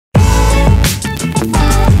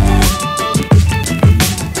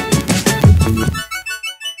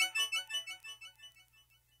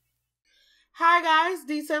Hi guys,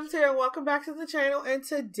 DeeSims here and welcome back to the channel, and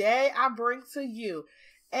today I bring to you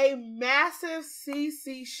a massive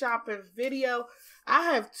CC shopping video.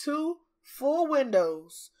 I have two full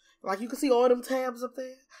windows. Like you can see all them tabs up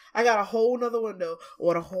there. I got a whole nother window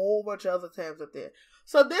with a whole bunch of other tabs up there.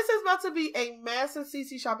 So this is about to be a massive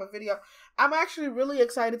CC shopping video. I'm actually really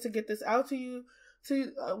excited to get this out to you. What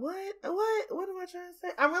am I trying to say?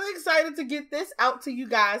 I'm really excited to get this out to you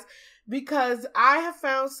guys because I have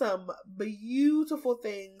found some beautiful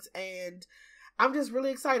things and I'm just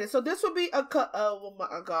really excited. So this will be oh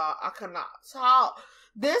my god, I cannot talk.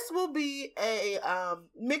 This will be a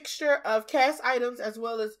mixture of cast items as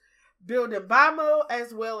well as build and buy mode,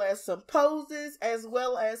 as well as some poses, as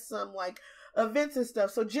well as some like events and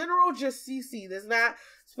stuff. So general just CC. There's not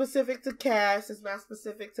specific to cast. It's not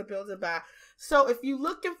specific to build and buy. So if you're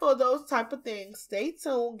looking for those type of things, stay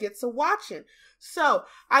tuned, get to watching. So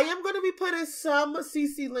I am going to be putting some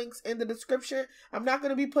CC links in the description. I'm not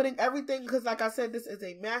going to be putting everything because like I said, this is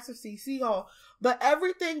a massive CC haul. But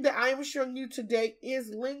everything that I am showing you today is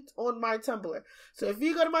linked on my Tumblr. So if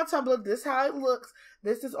you go to my Tumblr, this is how it looks.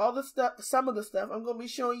 This is all the stuff, some of the stuff I'm going to be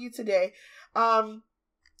showing you today.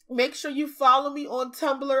 Make sure you follow me on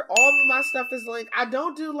Tumblr. All of my stuff is linked. I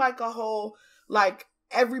don't do like a whole, like,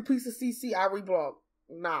 every piece of CC I reblog.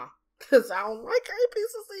 Nah, because I don't like every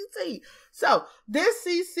piece of CC. So, this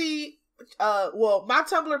CC, well, my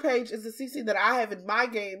Tumblr page is the CC that I have in my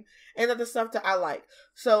game and the stuff that I like.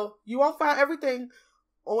 So, you won't find everything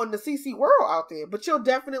on the CC world out there, but you'll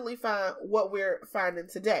definitely find what we're finding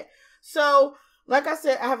today. So, like I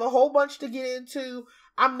said, I have a whole bunch to get into.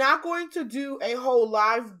 I'm not going to do a whole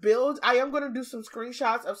live build. I am going to do some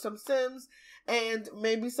screenshots of some Sims and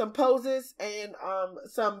maybe some poses and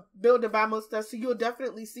some build and buy mode stuff. So you'll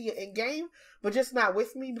definitely see it in game, but just not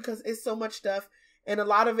with me because it's so much stuff. And a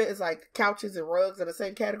lot of it is like couches and rugs in the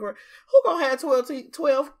same category. Who gonna have 12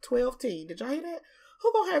 teen? Did y'all hear that?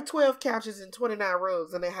 Who gonna have 12 couches and 29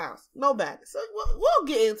 rugs in their house? Nobody. So we'll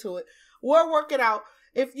get into it. We'll work it out.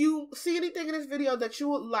 If you see anything in this video that you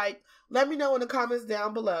would like, let me know in the comments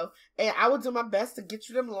down below. And I will do my best to get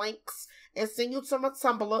you them links and send you to my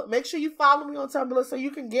Tumblr. Make sure you follow me on Tumblr so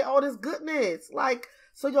you can get all this goodness. Like,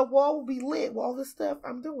 so your wall will be lit with all this stuff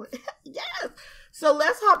I'm doing. Yes! So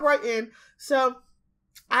let's hop right in. So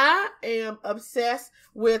I am obsessed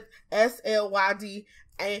with SLYD.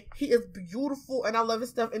 And he is beautiful and I love his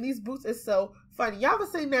stuff. And these boots is so funny. Y'all ever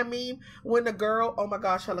seen that meme when the girl, oh my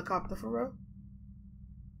gosh, helicopter for real?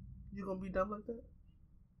 You gonna be dumb like that?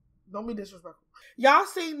 Don't be disrespectful. Y'all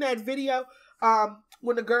seen that video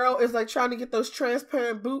when the girl is like trying to get those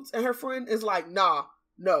transparent boots and her friend is like, nah,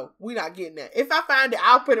 no, we not getting that. If I find it,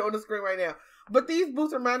 I'll put it on the screen right now. But these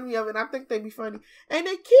boots remind me of it and I think they'd be funny. And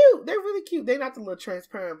they're cute. They're really cute. They're not the little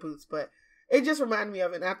transparent boots, but it just reminded me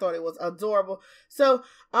of it and I thought it was adorable. So,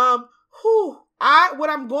 what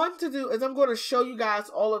I'm going to do is I'm going to show you guys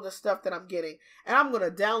all of the stuff that I'm getting. And I'm going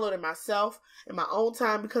to download it myself in my own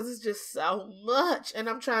time because it's just so much. And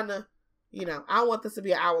I'm trying to, I want this to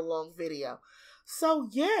be an hour-long video. So,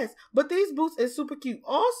 yes. But these boots is super cute.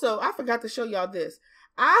 Also, I forgot to show y'all this.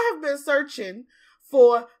 I have been searching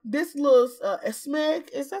for this little Smeg.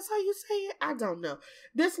 Is that how you say it? I don't know.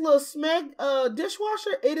 This little Smeg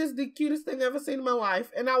dishwasher. It is the cutest thing I've ever seen in my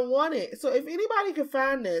life. And I want it. So, if anybody can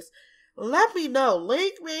find this, let me know.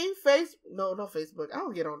 Link me, no Facebook. I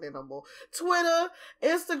don't get on there no more. Twitter,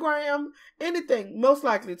 Instagram, anything. Most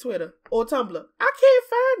likely Twitter or Tumblr. I can't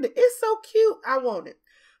find it. It's so cute. I want it.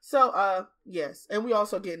 So, yes. And we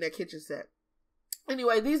also getting that kitchen set.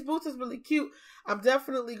 Anyway, these boots is really cute. I'm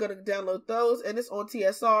definitely going to download those. And it's on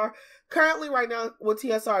TSR. Currently, right now, with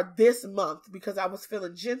TSR this month, because I was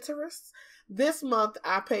feeling generous. This month,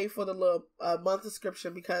 I paid for the little month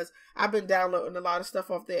subscription because I've been downloading a lot of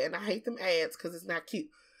stuff off there. And I hate them ads because it's not cute.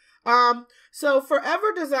 So,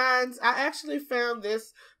 Forever Designs, I actually found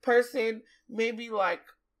this person maybe like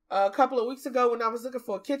a couple of weeks ago when I was looking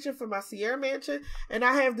for a kitchen for my Sierra mansion. And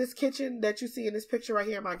I have this kitchen that you see in this picture right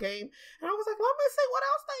here in my game. And I was like, let me see what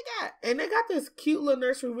else they got. And they got this cute little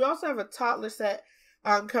nursery. We also have a toddler set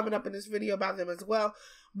coming up in this video about them as well.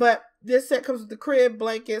 But this set comes with the crib,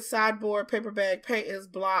 blanket, sideboard, paper bag, paintings,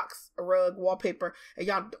 blocks, a rug, wallpaper. And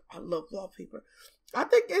y'all, I love wallpaper. I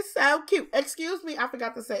think it's so cute. Excuse me, I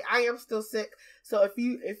forgot to say, I am still sick. So if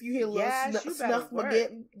you hear a little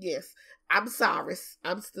snuff-mageddon, yes, I'm sorry.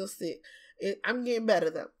 I'm still sick. I'm getting better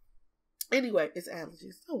though. Anyway, it's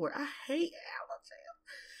allergies. Don't worry, I hate allergies.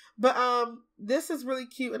 But this is really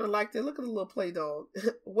cute and I liked it. Look at the little play dog.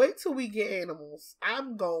 Wait till we get animals.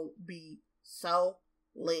 I'm gonna be so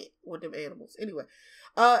lit with them animals. Anyway,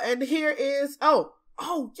 and here is oh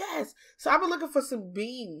yes. So I've been looking for some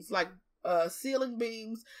beams, like ceiling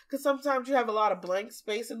beams, because sometimes you have a lot of blank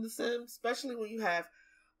space in The Sims, especially when you have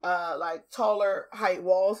like taller height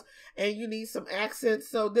walls and you need some accents.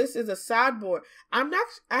 So this is a sideboard. I'm not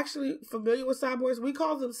actually familiar with sideboards. We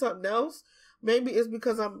call them something else. Maybe it's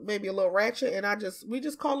because I'm maybe a little ratchet and we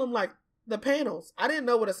just call them like the panels. I didn't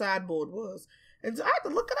know what a sideboard was. And so I had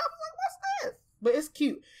to look it up. I was like, what's this? But it's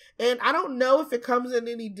cute. And I don't know if it comes in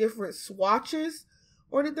any different swatches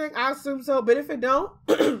or anything. I assume so. But if it don't,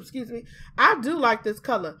 excuse me, I do like this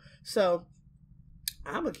color. So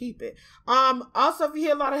I'm gonna keep it. Also, if you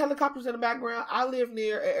hear a lot of helicopters in the background, I live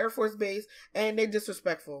near an Air Force base and they're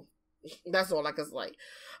disrespectful. That's all I can say.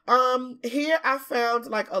 Here I found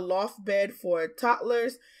like a loft bed for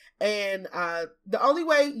toddlers, and the only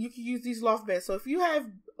way you can use these loft beds. So if you have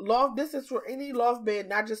loft, this is for any loft bed,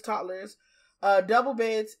 not just toddlers. Double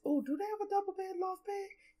beds. Oh, do they have a double bed loft bed?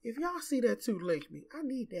 If y'all see that too, link me. I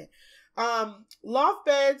need that. Loft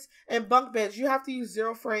beds and bunk beds, you have to use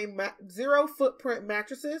zero footprint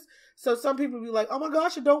mattresses. So some people be like, oh my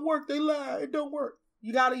gosh, it don't work. They lie. It don't work.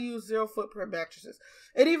 You got to use zero footprint mattresses.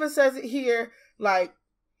 It even says it here, like,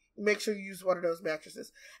 make sure you use one of those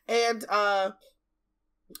mattresses. And I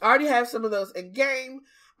already have some of those in game.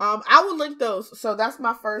 I will link those. So that's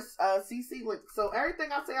my first CC link. So everything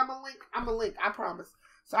I say I'm a link. I promise.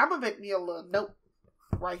 So I'm going to make me a little note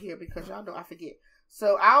right here because y'all know I forget.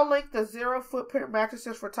 So I'll link the zero footprint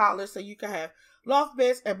mattresses for toddlers so you can have loft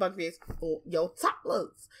beds and bunk beds for your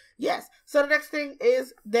toddlers. Yes. So the next thing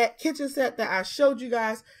is that kitchen set that I showed you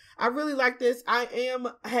guys. I really like this. I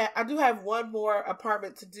do have one more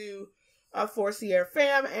apartment to do for Sierra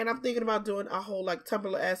Fam, and I'm thinking about doing a whole like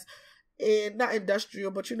Tumblr-esque, and not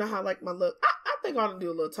industrial, but you know how I like my look. I think I want to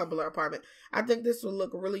do a little Tumblr apartment. I think this will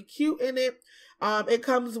look really cute in it. It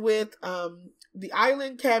comes with the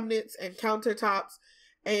island cabinets and countertops,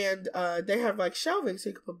 and they have like shelving so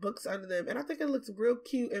you can put books under them, and I think it looks real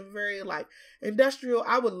cute and very like industrial.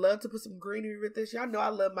 I would love to put some greenery with this. Y'all know I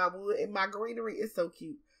love my wood and my greenery. It's so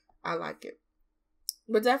cute. I like it.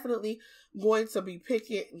 But definitely going to be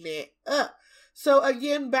picking it up. So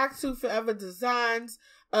again, back to Forever Designs.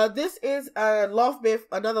 This is a loft bed,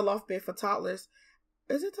 another loft bed for toddlers.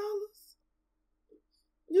 Is it toddlers?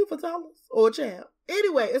 You for toddlers? Or a child?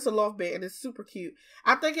 Anyway, it's a loft bed and it's super cute.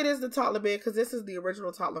 I think it is the toddler bed because this is the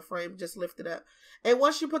original toddler frame, just lifted up. And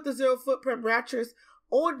once you put the zero footprint mattress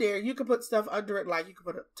on there, you can put stuff under it, like you can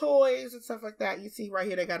put toys and stuff like that. You see right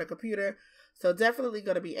here, they got a computer. So definitely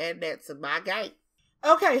going to be adding that to my game.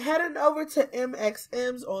 Okay, heading over to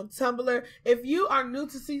MXMs on Tumblr. If you are new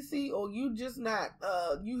to CC or you just not,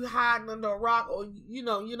 you hiding under a rock, or you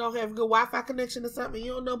know, you don't have a good Wi-Fi connection or something,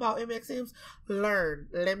 you don't know about MXMs, learn.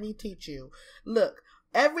 Let me teach you. Look,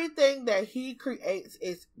 everything that he creates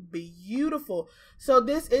is beautiful. So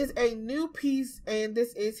this is a new piece, and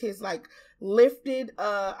this is his like lifted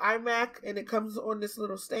iMac, and it comes on this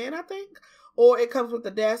little stand, I think, or it comes with the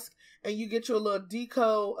desk, and you get your little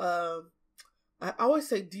deco. I always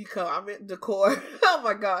say deco. I meant decor. Oh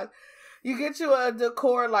my god. You get you a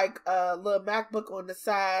decor, like a little MacBook on the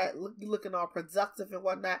side, looking all productive and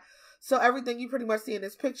whatnot. So everything you pretty much see in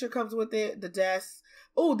this picture comes with it. The desk.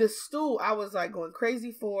 Oh, this stool. I was like going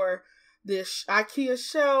crazy for this IKEA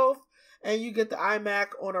shelf. And you get the iMac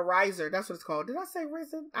on a riser. That's what it's called. Did I say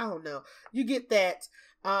risen? I don't know. You get that.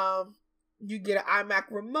 You get an iMac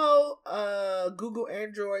remote, Google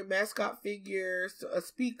Android mascot figures, a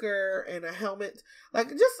speaker, and a helmet. Like,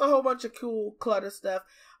 just a whole bunch of cool clutter stuff.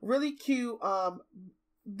 Really cute.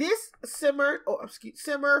 This Simmer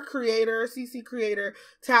creator, CC creator,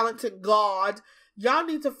 talented god. Y'all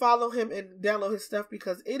need to follow him and download his stuff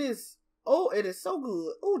because it is so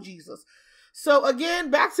good. Oh, Jesus. So, again,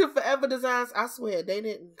 back to Forever Designs. I swear, they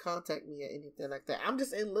didn't contact me or anything like that. I'm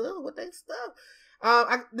just in love with their stuff.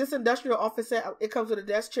 This industrial office set, it comes with a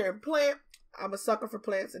desk, chair, and plant. I'm a sucker for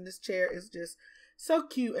plants, and this chair is just so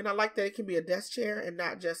cute. And I like that it can be a desk chair and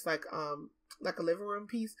not just like a living room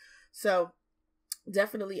piece. So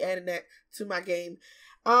definitely adding that to my game.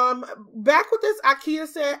 Back with this IKEA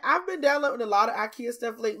set, I've been downloading a lot of IKEA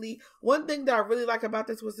stuff lately. One thing that I really like about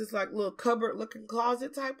this was this like little cupboard looking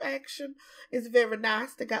closet type action. It's very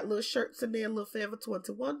nice. They got little shirts in there, a little Forever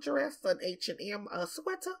 21 dress, an H&M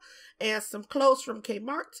sweater, and some clothes from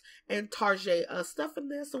Kmart and Target stuff in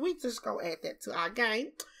there. So we just gonna add that to our game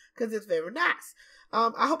because it's very nice.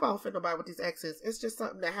 I hope I don't offend nobody with these accents. It's just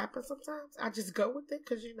something that happens sometimes. I just go with it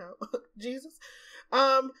because, you know, Jesus.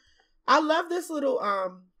 I love this little,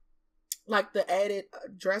 like the added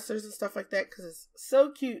dressers and stuff like that because it's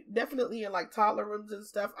so cute. Definitely in like toddler rooms and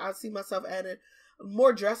stuff. I see myself adding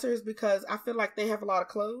more dressers because I feel like they have a lot of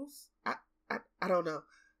clothes. I don't know.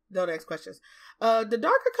 Don't ask questions. The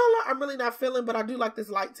darker color, I'm really not feeling, but I do like this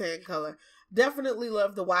light tan color. Definitely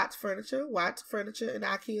love the white furniture. White furniture in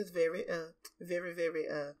IKEA is very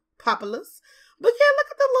populous. But yeah, look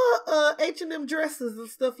at the little H&M dresses and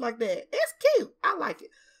stuff like that. It's cute. I like it.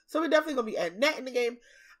 So we're definitely going to be adding that in the game.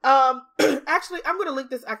 Actually, I'm going to link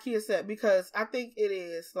this IKEA set because I think it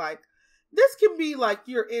is like, this can be like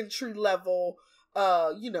your entry level,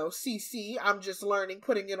 CC. I'm just learning,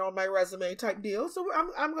 putting it on my resume type deal. So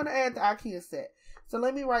I'm going to add the IKEA set. So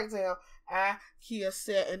let me write down IKEA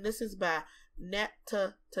set. And this is by I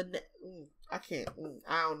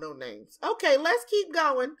don't know names. Okay, let's keep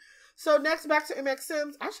going. So next, back to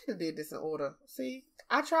MXMs. I should have did this in order. See,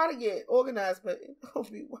 I try to get organized, but it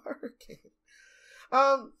don't be working.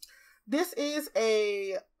 This is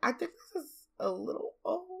I think this is a little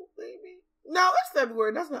old, maybe. No, it's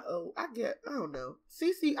February. That's not old. I don't know.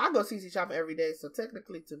 I go CC shopping every day, so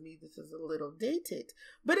technically to me, this is a little dated.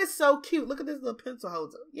 But it's so cute. Look at this little pencil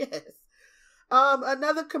holder. Yes.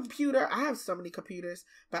 Another computer. I have so many computers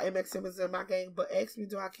by MXMs in my game, but ask me,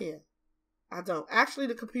 do I care? I don't. Actually,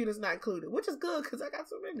 the computer's not included, which is good because I got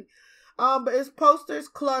so many. But it's posters,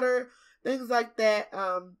 clutter, things like that.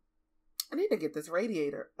 I need to get this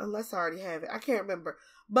radiator, unless I already have it. I can't remember.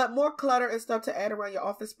 But more clutter and stuff to add around your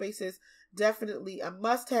office spaces, definitely a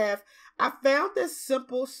must-have. I found this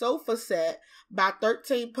simple sofa set by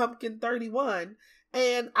 13 Pumpkin 31,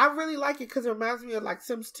 and I really like it because it reminds me of like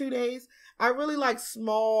Sims 2 days. I really like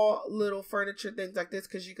small little furniture things like this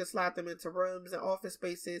because you can slide them into rooms and office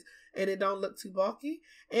spaces and it don't look too bulky.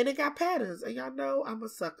 And it got patterns, and y'all know I'm a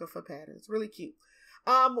sucker for patterns. Really cute.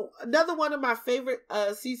 Another one of my favorite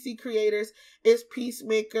CC creators is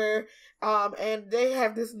Peacemaker, and they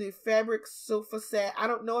have this new fabric sofa set. I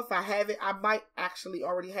don't know if I have it. I might actually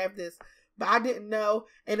already have this, but I didn't know,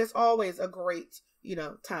 and it's always a great,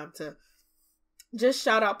 time to just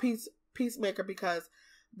shout out Peacemaker because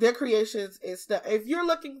their creations is stuff. If you're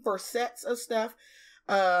looking for sets of stuff,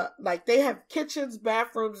 like they have kitchens,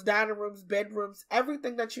 bathrooms, dining rooms, bedrooms,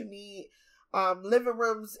 everything that you need. Living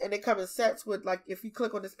rooms, and they come in sets with, like, if you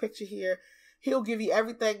click on this picture here, he'll give you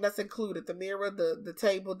everything that's included: the mirror, the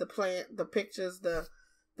table, the plant, the pictures,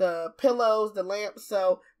 the pillows, the lamps.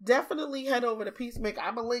 So definitely head over to Peacemaker.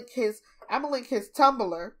 I'm gonna link his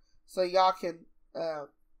Tumblr so y'all can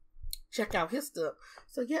check out his stuff.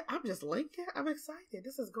 So yeah, I'm just linking. I'm excited.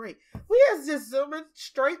 This is great. We are just zooming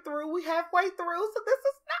straight through. We halfway through, so this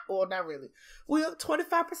is not really. We are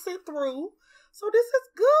 25% through. So this is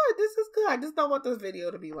good. This is good. I just don't want this video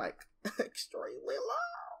to be like extremely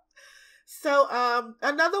long. So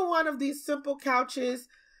another one of these simple couches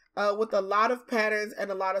with a lot of patterns and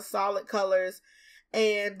a lot of solid colors.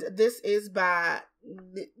 And this is by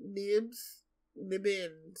Nibbins.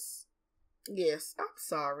 Yes, I'm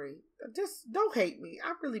sorry. Just don't hate me.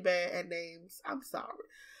 I'm really bad at names. I'm sorry.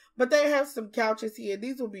 But they have some couches here.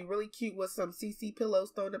 These will be really cute with some CC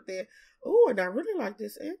pillows thrown up there. Oh, and I really like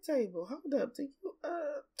this end table. Hold up. Do you,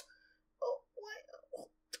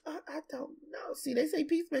 I don't know. See, they say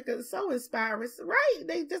Peacemaker is so inspiring. Right.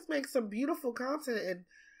 They just make some beautiful content. And,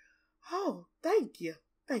 thank you.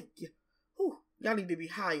 Thank you. Ooh, y'all need to be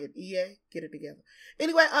hired. EA, get it together.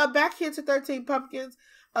 Anyway, back here to 13 Pumpkins.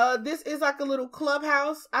 This is like a little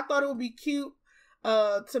clubhouse. I thought it would be cute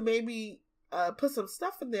to maybe put some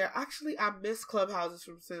stuff in there. Actually, I miss clubhouses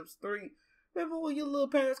from Sims 3. Remember when your little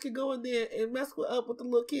parents could go in there and mess with the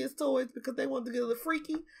little kids' toys because they wanted to get a little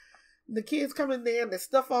freaky? The kids come in there and the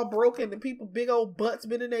stuff all broken and people big old butts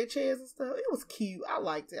been in their chairs and stuff. It was cute. I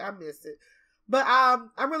liked it. I missed it. But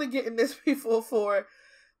I'm really getting this for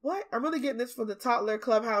what? I'm really getting this for the toddler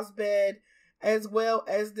clubhouse bed as well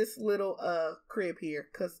as this little crib here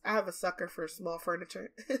because I have a sucker for small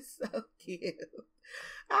furniture. It's so cute.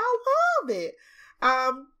 I love it.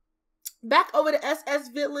 Back over to SS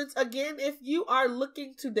Villains. Again, if you are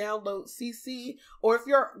looking to download CC, or if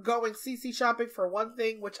you're going CC shopping for one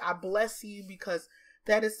thing, which I bless you because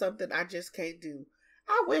that is something I just can't do.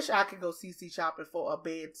 I wish I could go CC shopping for a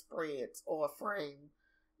bedspread or a frame.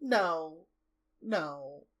 No.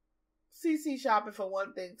 CC shopping for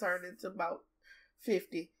one thing turned into about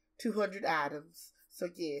 50, 200 items. So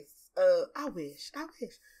yes, I wish.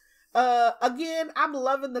 Again, I'm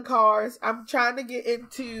loving the cars. I'm trying to get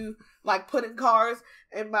into like putting cars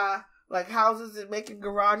in my like houses and making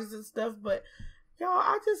garages and stuff, but y'all,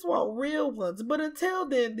 I just want real ones. But until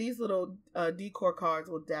then, these little decor cars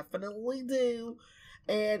will definitely do.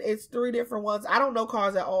 And it's 3 different ones. I don't know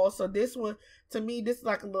cars at all, so this one, to me, this is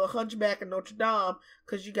like a little Hunchback in Notre Dame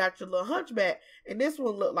because you got your little Hunchback, and this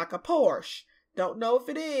one looked like a Porsche. Don't know if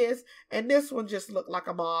it is, and this one just looked like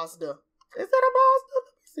a Mazda. Is that a Mazda? Let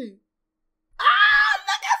me see. Ah,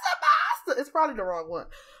 look, it's It's probably the wrong one.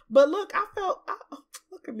 But look,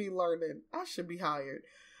 look at me learning. I should be hired.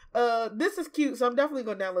 This is cute, so I'm definitely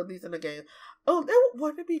gonna download these in the game. Oh,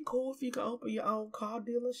 wouldn't it be cool if you could open your own car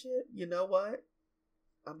dealership? You know what?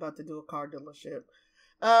 I'm about to do a car dealership.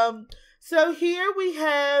 So here we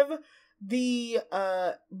have the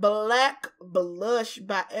Black Blush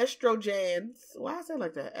by Estrogens. Why I say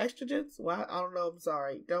like that? Estrogens? Why? I don't know. I'm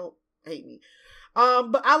sorry. Don't hate me.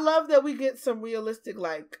 But I love that we get some realistic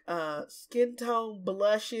like skin tone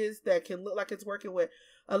blushes that can look like it's working with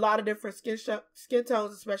a lot of different skin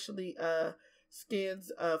tones, especially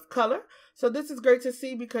skins of color. So this is great to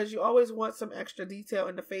see because you always want some extra detail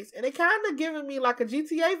in the face, and it kind of giving me like a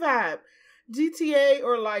GTA vibe. GTA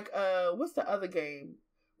or like what's the other game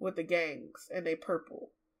with the gangs and they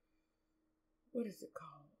purple? What is it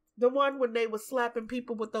called? The one when they was slapping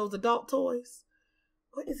people with those adult toys.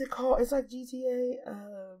 What is it called? It's like GTA.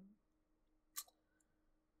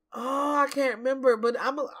 Oh, I can't remember, but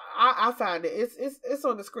I'll find it. It's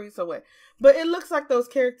on the screen somewhere. But it looks like those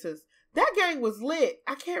characters. That gang was lit.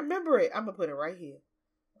 I can't remember it. I'm gonna put it right here.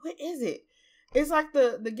 What is it? It's like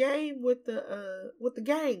the game with the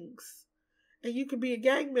gangs. And you can be a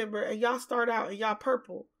gang member and y'all start out and y'all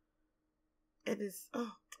purple. And it's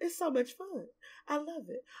so much fun. I love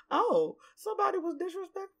it. Oh, somebody was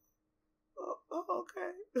disrespectful. Oh,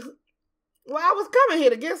 okay. Well, I was coming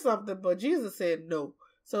here to get something, but Jesus said no.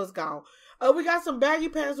 So it's gone. We got some baggy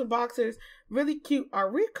pants with boxers. Really cute.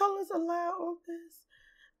 Are recolors allowed on this?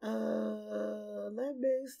 Let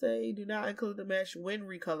me say do not include the mesh when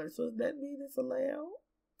recolor. So does that mean it's allowed?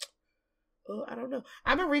 I don't know.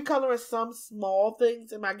 I've been recoloring some small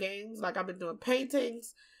things in my games. Like I've been doing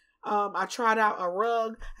paintings. I tried out a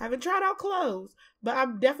rug. I haven't tried out clothes. But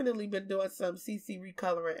I've definitely been doing some CC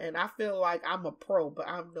recoloring. And I feel like I'm a pro, but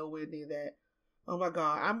I'm nowhere near that. Oh my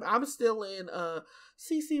God. I'm still in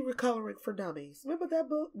CC Recoloring for Dummies. Remember that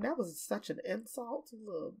book? That was such an insult to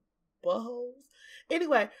little buttholes.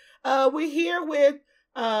 Anyway, we're here with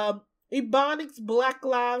Ebonics Black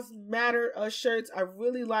Lives Matter shirts. I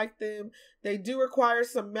really like them. They do require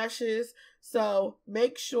some meshes, so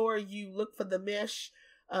make sure you look for the mesh.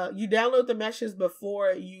 You download the meshes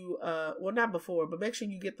before you, well, not before, but make sure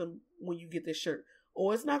you get them when you get this shirt.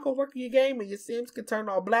 Or it's not going to work in your game and your Sims can turn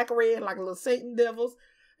all black red like little Satan devils.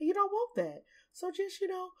 And you don't want that. So just,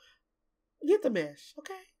 get the mesh,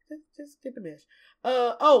 okay? Just get the mesh.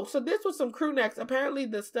 So this was some crew necks. Apparently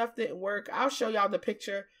the stuff didn't work. I'll show y'all the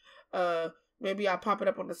picture. Maybe I'll pop it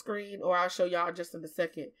up on the screen or I'll show y'all just in a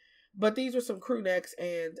second. But these were some crew necks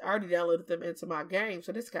and I already downloaded them into my game.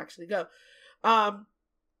 So this can actually go.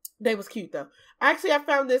 They was cute though. Actually, I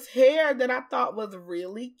found this hair that I thought was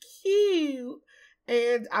really cute.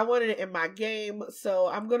 And I wanted it in my game. So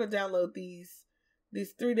I'm going to download these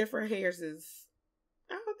 3 different hairs.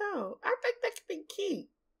 I don't know. I think they could be cute.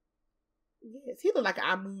 Yes, he looked like an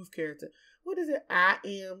I Move character. What is it? I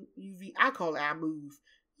am UV. I call it I Move.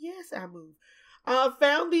 Yes, I Move.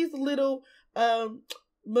 Found these little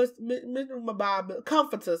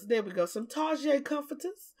comforters. There we go. Some Target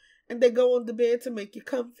comforters. And they go on the bed to make you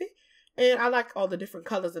comfy. And I like all the different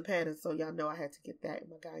colors and patterns. So y'all know I had to get that in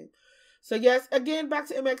my game. So yes, again, back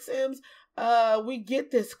to MXMs. We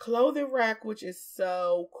get this clothing rack, which is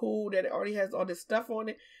so cool that it already has all this stuff on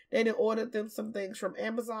it. They done ordered them some things from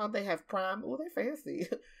Amazon. They have Prime. Oh, they fancy.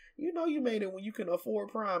 You know you made it when you can afford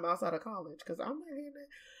Prime outside of college. Because I'm not hearing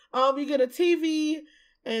that. You get a TV.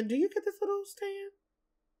 And do you get this little stand?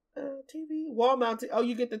 TV? Wall mounted. Oh,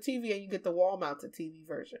 you get the TV and you get the wall mounted TV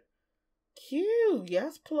version. Cute.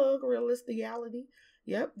 Yes, plug realisticality.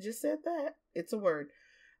 Yep, just said that. It's a word.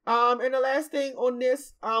 And the last thing on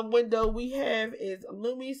this window we have is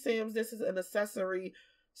DeeSims. This is an accessory,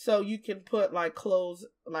 so you can put like clothes.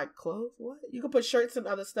 What? You can put shirts and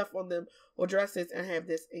other stuff on them or dresses and have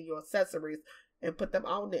this in your accessories and put them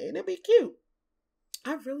on there, and it'd be cute.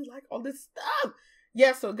 I really like all this stuff.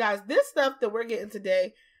 Yeah, so guys, this stuff that we're getting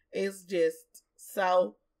today is just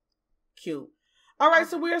so cute. All right,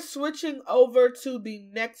 so we're switching over to the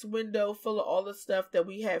next window full of all the stuff that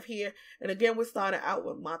we have here. And again, we're starting out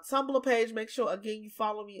with my Tumblr page. Make sure, again, you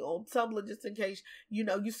follow me on Tumblr just in case, you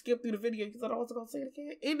skip through the video because I don't want to say it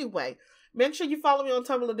again. Anyway, make sure you follow me on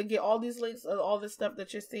Tumblr to get all these links of all this stuff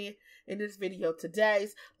that you're seeing in this video today.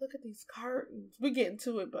 Look at these curtains. We're getting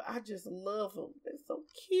to it, but I just love them. They're so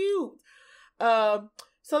cute.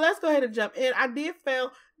 So let's go ahead and jump in. I did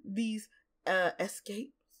found these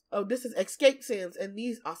escape. Oh, this is Escape Sims, and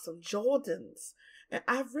these are some Jordans. And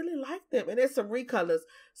I really like them. And there's some recolors.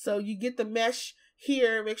 So you get the mesh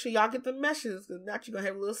here. Make sure y'all get the meshes, because not you're going to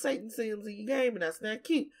have little Satan Sims in your game, and that's not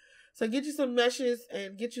cute. So get you some meshes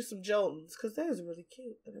and get you some Jordans, because that is really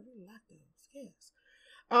cute. And I really like those. Yes.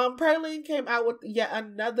 Praline came out with yet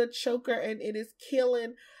another choker, and it is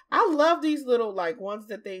killing. I love these little like ones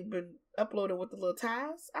that they've been uploading with the little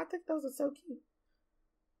ties. I think those are so cute.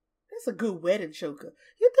 That's a good wedding choker.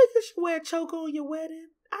 You think you should wear a choker on your wedding?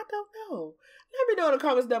 I don't know. Let me know in the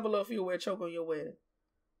comments down below if you wear a choker on your wedding.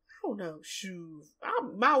 I don't know. Shoot,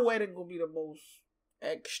 my wedding gonna be the most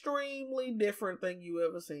extremely different thing you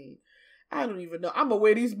ever seen. I don't even know. I'm gonna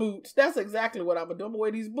wear these boots. That's exactly what I'm gonna do. I'm gonna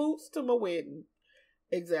wear these boots to my wedding.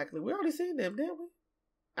 Exactly. We already seen them, didn't we?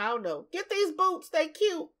 I don't know. Get these boots. They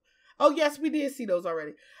cute. Oh, yes, we did see those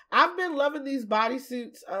already. I've been loving these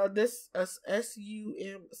bodysuits. This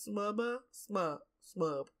S-U-M, Smooba.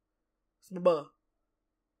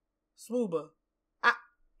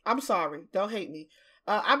 I'm sorry. Don't hate me.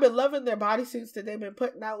 I've been loving their bodysuits that they've been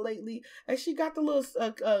putting out lately. And she got the little,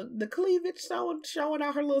 the cleavage showing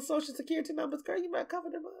out her little social security numbers. Girl, you better cover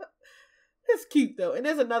them up. It's cute, though. And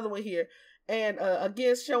there's another one here. And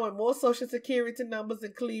again, showing more social security numbers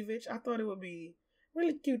and cleavage. I thought it would be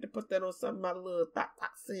really cute to put that on some of my little thought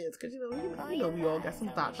sins. Because, you know, we all got some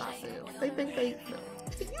thought sins. They think they, you know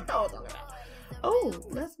what I'm talking about. Oh,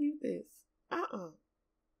 let's mute this. I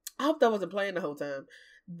hope that wasn't playing the whole time.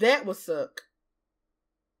 That would suck.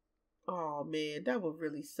 Oh, man, that would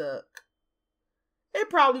really suck. It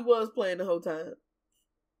probably was playing the whole time.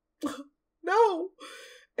 No.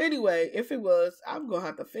 Anyway, if it was, I'm going to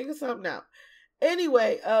have to figure something out.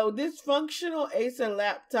 Anyway, this functional Acer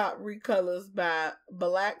laptop recolors by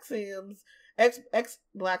Black Sims, X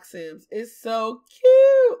Black Sims is so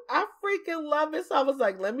cute. I freaking love it. So I was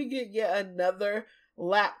like, let me get yet another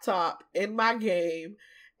laptop in my game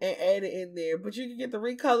and add it in there. But you can get the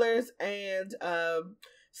recolors and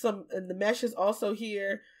the mesh is also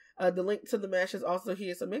here. The link to the mesh is also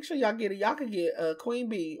here. So make sure y'all get it. Y'all can get Queen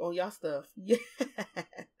Bee on y'all stuff. Yeah.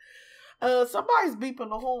 Somebody's beeping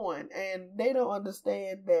the horn and they don't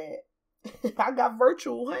understand that I got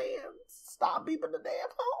virtual hands. Stop beeping the damn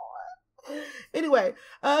horn. Anyway,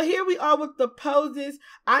 here we are with the poses.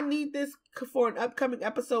 I need this for an upcoming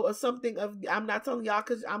episode or something of, I'm not telling y'all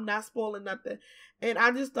because I'm not spoiling nothing. And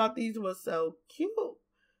I just thought these were so cute.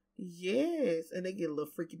 Yes. And they get a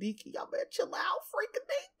little freaky deaky. Y'all better chill out. Freaky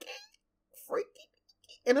deaky. Freaky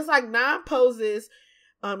deaky. And it's like 9 poses.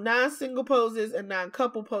 9 single poses and 9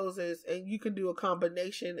 couple poses, and you can do a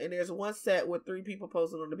combination, and there's one set with 3 people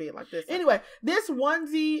posing on the bed like this. Anyway, this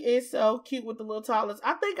onesie is so cute with the little toddlers.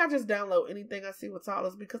 I think I just download anything I see with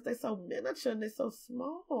toddlers because they're so miniature and they're so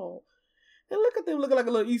small. And look at them looking like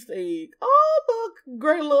a little Easter egg. Oh, look,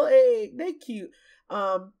 great little egg. They cute.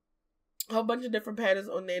 A whole bunch of different patterns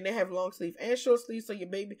on there, and they have long sleeve and short sleeve, so your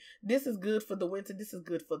baby, this is good for the winter, this is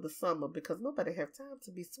good for the summer, because nobody have time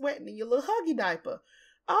to be sweating in your little huggy diaper.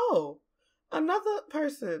 Oh, another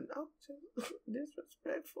person. Oh,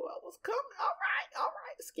 disrespectful. I was coming. All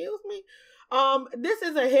right. Excuse me. This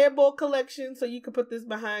is a headboard collection, so you can put this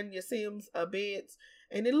behind your Sims beds,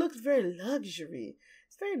 and it looks very luxury.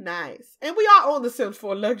 It's very nice. And we are on the Sims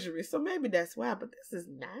for luxury, so maybe that's why, but this is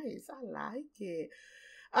nice. I like it.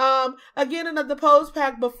 Again, another pose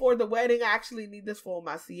pack before the wedding. I actually need this for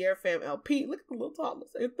my Sierra Fam LP. Look at the little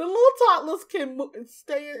toddlers. If the little toddlers can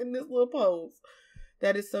stay in this little pose,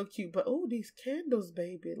 that is so cute. But, oh, these candles,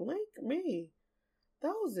 baby. Link me.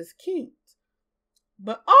 Those is cute.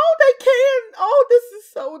 But, oh, they can. Oh, this is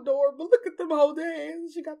so adorable. Look at them holding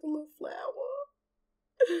hands. She got the little flower.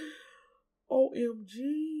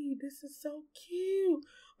 OMG. This is so cute.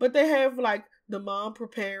 But they have, like, the mom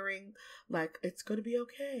preparing, like, it's going to be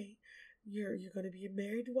okay. You're going to be a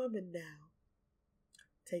married woman now.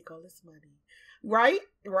 Take all this money. Right?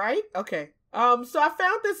 Okay. So I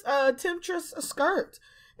found this temptress skirt,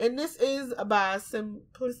 and this is by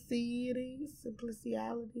Simplicity.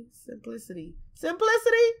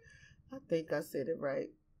 I think I said it right.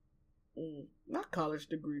 My college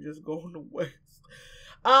degree just going to waste.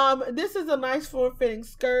 This is a nice form-fitting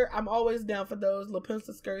skirt. I'm always down for those little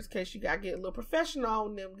pencil skirts in case you gotta get a little professional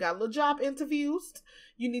on them. Got a little job interviews.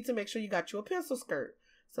 You need to make sure you got you a pencil skirt.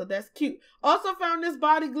 So that's cute. Also found this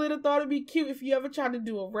body glitter. Thought it'd be cute if you ever try to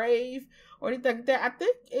do a rave or anything like that. I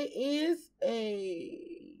think it is a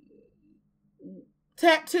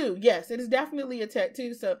tattoo. Yes, it is definitely a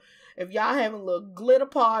tattoo. So if y'all having a little glitter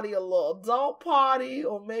party, a little adult party,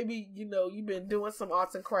 or maybe, you know, you've been doing some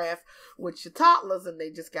arts and craft with your toddlers and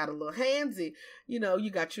they just got a little handsy, you know, you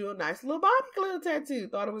got you a nice little body glitter tattoo.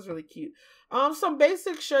 Thought it was really cute. Some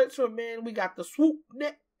basic shirts for men. We got the swoop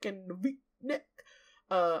neck and the V neck.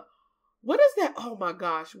 What is that? Oh my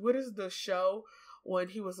gosh. What is the show when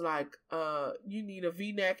he was like, you need a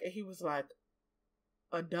V-neck, and he was like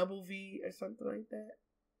a double V or something like that?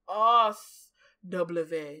 Oh,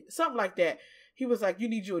 W, something like that. He was like, you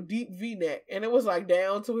need you a deep V-neck. And it was like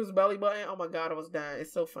down to his belly button. Oh my God, I was dying.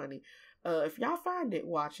 It's so funny. If y'all find it,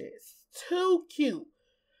 watch it. It's too cute.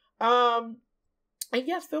 And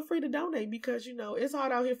yes, feel free to donate because, you know, it's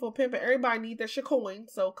hard out here for pimping. Everybody needs their shacoin,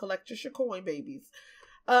 so collect your shacoin, babies.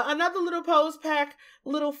 Another little pose pack,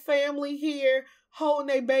 little family here holding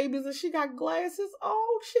their babies, and she got glasses.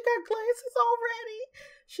 Oh, she got glasses already.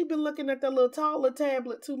 She been looking at that little taller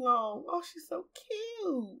tablet too long. Oh, she's so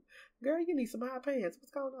cute. Girl, you need some high pants.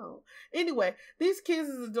 What's going on? Anyway, these kids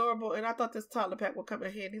is adorable, and I thought this toddler pack would come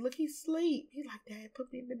in handy. Look, he's asleep. He's like, Dad,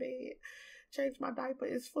 put me in the bed. Change my diaper.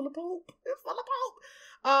 It's full of poop. It's full of poop.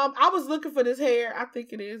 I was looking for this hair. I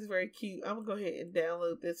think it is very cute. I'm going to go ahead and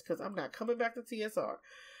download this because I'm not coming back to TSR.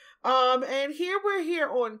 And here we're here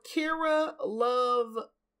on Kira Love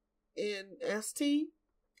in ST.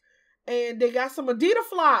 And they got some Adidas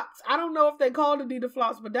flops. I don't know if they call it Adidas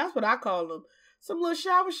flops, but that's what I call them. Some little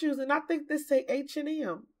shower shoes, and I think they say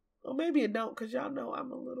H&M. Or maybe it don't, because y'all know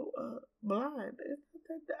I'm a little blind.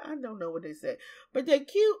 I don't know what they say. But they're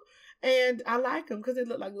cute, and I like them because they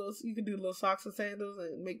look like little, you can do little socks and sandals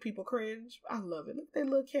and make people cringe. I love it. Look at that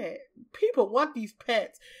little cat. People want these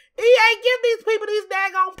pets. EA, give these people these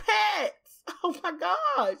daggone pets. Oh my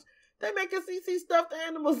gosh. They making CC stuffed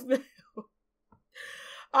animals now.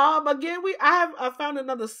 Again, I found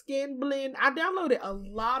another skin blend. I downloaded a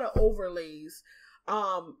lot of overlays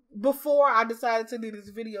before I decided to do this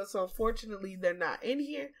video, so unfortunately they're not in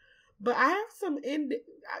here. But I have some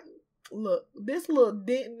look, this little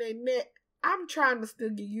dent in their neck. I'm trying to still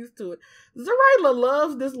get used to it. Zarayla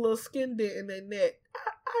loves this little skin dent in their neck.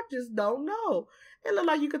 I just don't know. It looked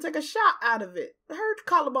like you could take a shot out of it. Her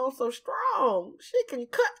collarbone's so strong. She can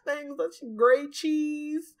cut things like she grate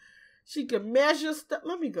cheese. She can measure stuff.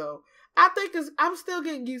 Let me go. I think I'm still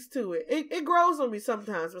getting used to it. It grows on me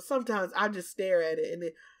sometimes, but sometimes I just stare at it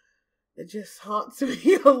and it just haunts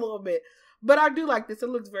me a little bit. But I do like this. It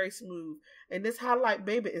looks very smooth. And this highlight,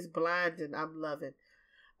 baby, is blinding. I'm loving.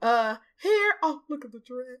 Here, oh, look at the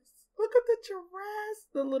dress. Look at the dress.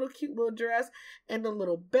 The little cute little dress and the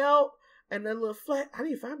little belt and the little flat. I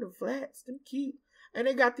didn't find them flats. They're cute. And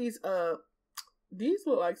they got these look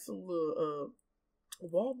like some little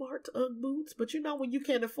Walmart Ugg boots, but you know when you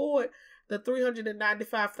can't afford the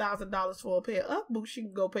 $395,000 for a pair of Ugg boots, you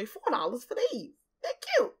can go pay $4 for these. They're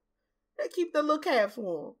cute. They keep the little calves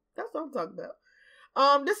warm. That's what I'm talking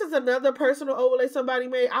about. This is another personal overlay somebody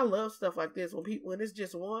made. I love stuff like this when it's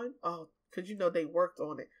just one. Oh, because you know they worked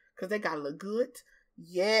on it because they got to look good.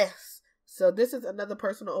 Yes. So this is another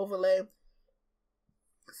personal overlay.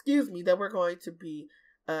 Excuse me, that we're going to be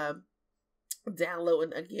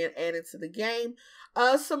downloading again, adding to the game.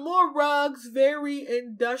 Some more rugs, very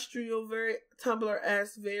industrial, very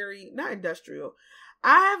Tumblr-esque, very not industrial.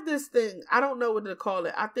 I have this thing, I don't know what to call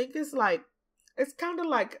it. I think it's kind of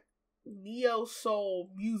like neo soul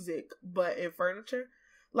music, but in furniture,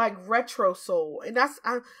 like retro soul, and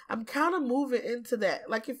I'm kind of moving into that.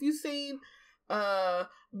 Like if you've seen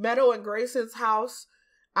Meadow and Grayson's house,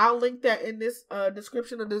 I'll link that in this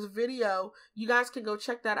description of this video. You guys can go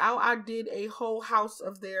check that out. I did a whole house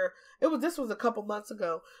of this was a couple months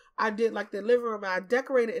ago. I did like the living room. I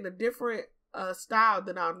decorated in a different style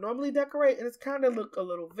than I normally decorate, and it's kind of look a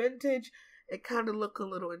little vintage. It kind of look a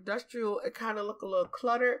little industrial. It kind of look a little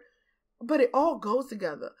cluttered, but it all goes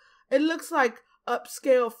together. It looks like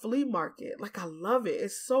upscale flea market. Like I love it.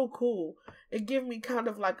 It's so cool. It gives me kind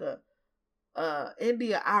of like a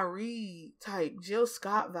India Arie type Jill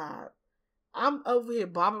Scott vibe. I'm over here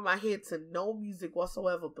bobbing my head to no music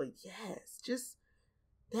whatsoever, but yes,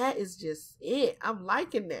 that is just it. I'm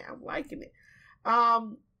liking that. I'm liking it.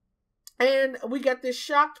 And we got this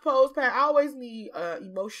shocked pose pack. I always need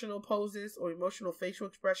emotional poses or emotional facial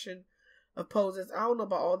expression of poses. I don't know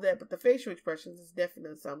about all that, but the facial expressions is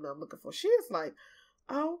definitely something I'm looking for. She is like,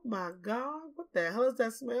 oh my God, what the hell is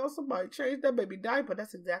that smell? Somebody changed that baby diaper.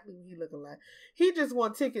 That's exactly what he looking like. He just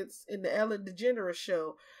won tickets in the Ellen DeGeneres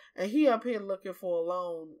show, and he up here looking for a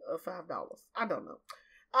loan of $5. I don't know.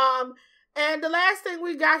 And the last thing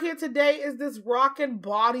we got here today is this rockin'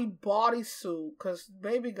 bodysuit, because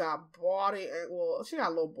baby got body, well, she got a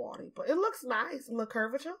little body, but it looks nice. A little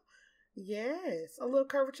curvature. Yes, a little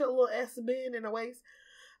curvature, a little S-bend in the waist.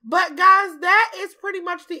 But guys, that is pretty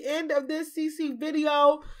much the end of this CC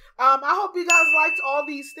video. I hope you guys liked all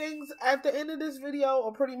these things. At the end of this video,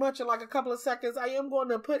 or pretty much in like a couple of seconds, I am going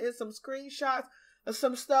to put in some screenshots of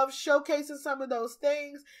some stuff showcasing some of those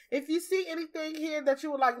things. If you see anything here that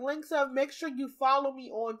you would like links of, make sure you follow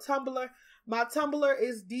me on Tumblr. My Tumblr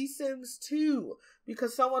is DeeSims2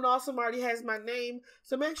 because someone awesome already has my name.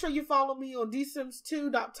 So make sure you follow me on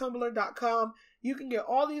DeeSims2.tumblr.com. You can get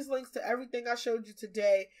all these links to everything I showed you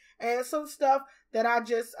today, and some stuff that I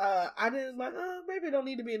just, I didn't like, maybe it don't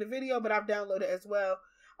need to be in the video, but I've downloaded as well.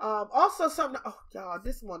 Also something, oh, y'all,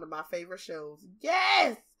 this is one of my favorite shows.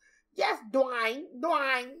 Yes! Yes, Dwayne.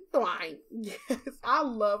 Yes, I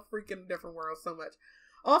love freaking Different Worlds so much.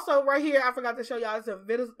 Also, right here, I forgot to show y'all, it's an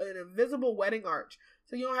invisible wedding arch.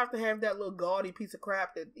 So you don't have to have that little gaudy piece of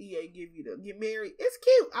crap that EA give you to get married. It's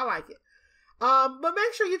cute. I like it. But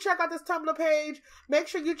make sure you check out this Tumblr page. Make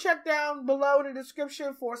sure you check down below in the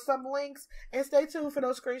description for some links. And stay tuned for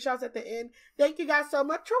those screenshots at the end. Thank you guys so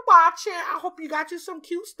much for watching. I hope you got you some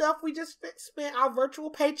cute stuff. We just spent our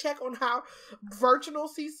virtual paycheck on how virtual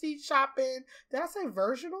CC shopping. Did I say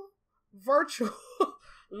virginal? Virtual.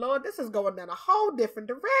 Lord, this is going down a whole different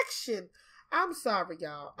direction. I'm sorry,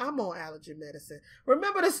 y'all. I'm on allergy medicine.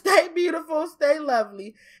 Remember to stay beautiful, stay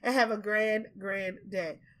lovely, and have a grand, grand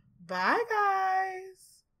day. Bye, guys.